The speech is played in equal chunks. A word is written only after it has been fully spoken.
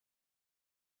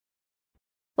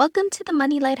Welcome to the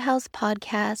Money Lighthouse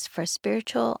podcast for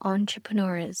spiritual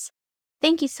entrepreneurs.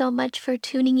 Thank you so much for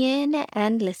tuning in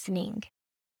and listening.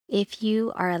 If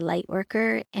you are a light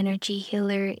worker, energy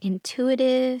healer,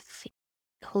 intuitive,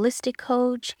 holistic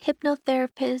coach,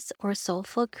 hypnotherapist, or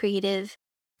soulful creative,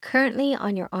 currently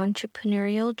on your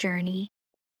entrepreneurial journey,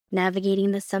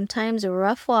 navigating the sometimes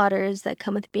rough waters that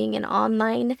come with being an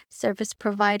online service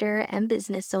provider and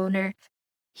business owner,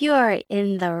 you are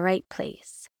in the right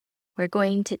place. We're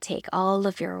going to take all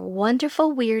of your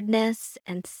wonderful weirdness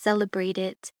and celebrate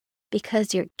it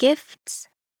because your gifts,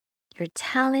 your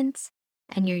talents,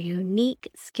 and your unique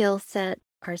skill set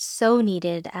are so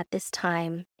needed at this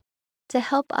time to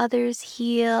help others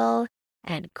heal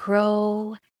and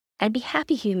grow and be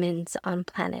happy humans on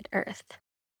planet Earth.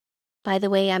 By the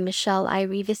way, I'm Michelle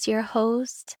Irevis, your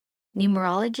host,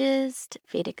 numerologist,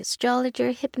 Vedic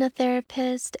astrologer,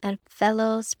 hypnotherapist, and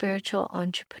fellow spiritual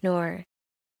entrepreneur.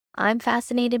 I'm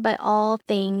fascinated by all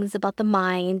things about the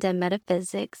mind and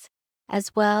metaphysics, as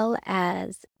well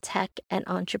as tech and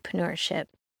entrepreneurship.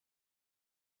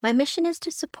 My mission is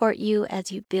to support you as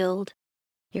you build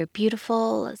your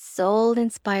beautiful,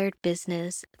 soul-inspired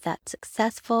business that's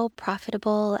successful,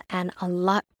 profitable, and a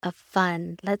lot of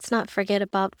fun. Let's not forget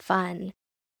about fun.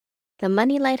 The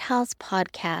Money Lighthouse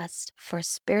podcast for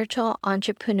spiritual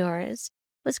entrepreneurs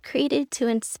was created to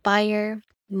inspire,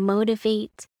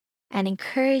 motivate, and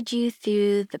encourage you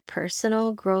through the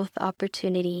personal growth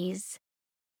opportunities,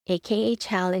 aka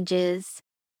challenges,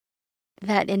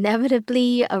 that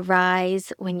inevitably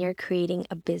arise when you're creating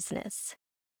a business.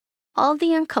 All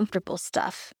the uncomfortable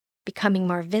stuff, becoming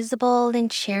more visible and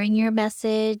sharing your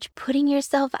message, putting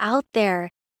yourself out there,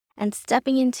 and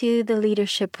stepping into the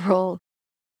leadership role.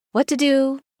 What to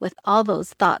do with all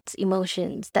those thoughts,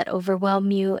 emotions that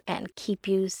overwhelm you and keep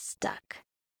you stuck.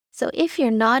 So if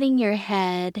you're nodding your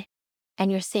head and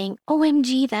you're saying,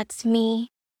 OMG, that's me,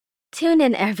 tune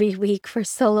in every week for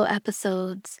solo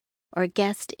episodes or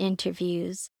guest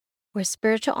interviews where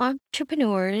spiritual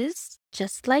entrepreneurs,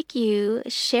 just like you,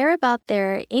 share about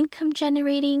their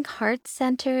income-generating,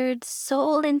 heart-centered,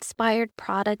 soul-inspired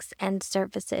products and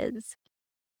services.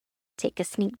 Take a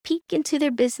sneak peek into their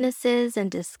businesses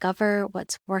and discover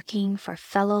what's working for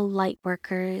fellow light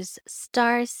workers,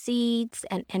 star seeds,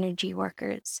 and energy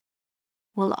workers.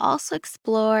 We'll also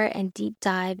explore and deep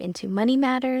dive into money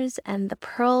matters and the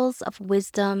pearls of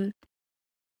wisdom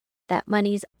that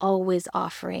money's always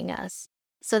offering us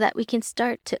so that we can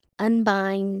start to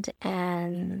unbind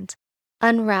and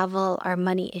unravel our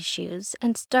money issues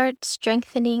and start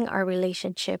strengthening our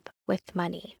relationship with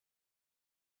money.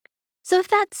 So if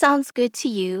that sounds good to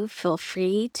you, feel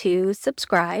free to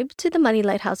subscribe to the Money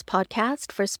Lighthouse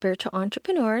podcast for spiritual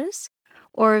entrepreneurs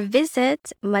or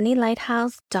visit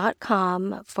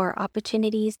moneylighthouse.com for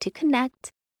opportunities to connect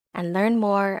and learn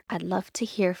more. I'd love to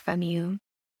hear from you.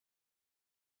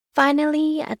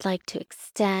 Finally, I'd like to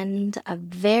extend a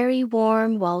very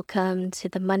warm welcome to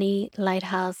the Money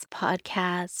Lighthouse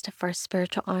podcast for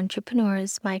spiritual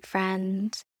entrepreneurs, my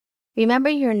friend. Remember,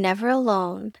 you're never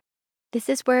alone. This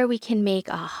is where we can make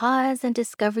ahas and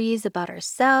discoveries about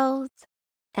ourselves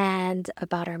and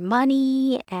about our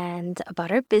money and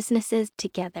about our businesses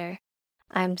together.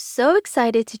 I'm so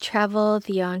excited to travel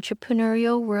the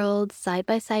entrepreneurial world side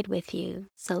by side with you.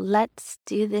 So let's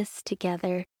do this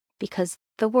together because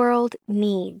the world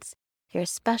needs your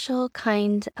special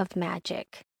kind of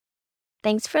magic.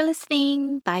 Thanks for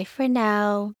listening. Bye for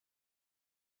now.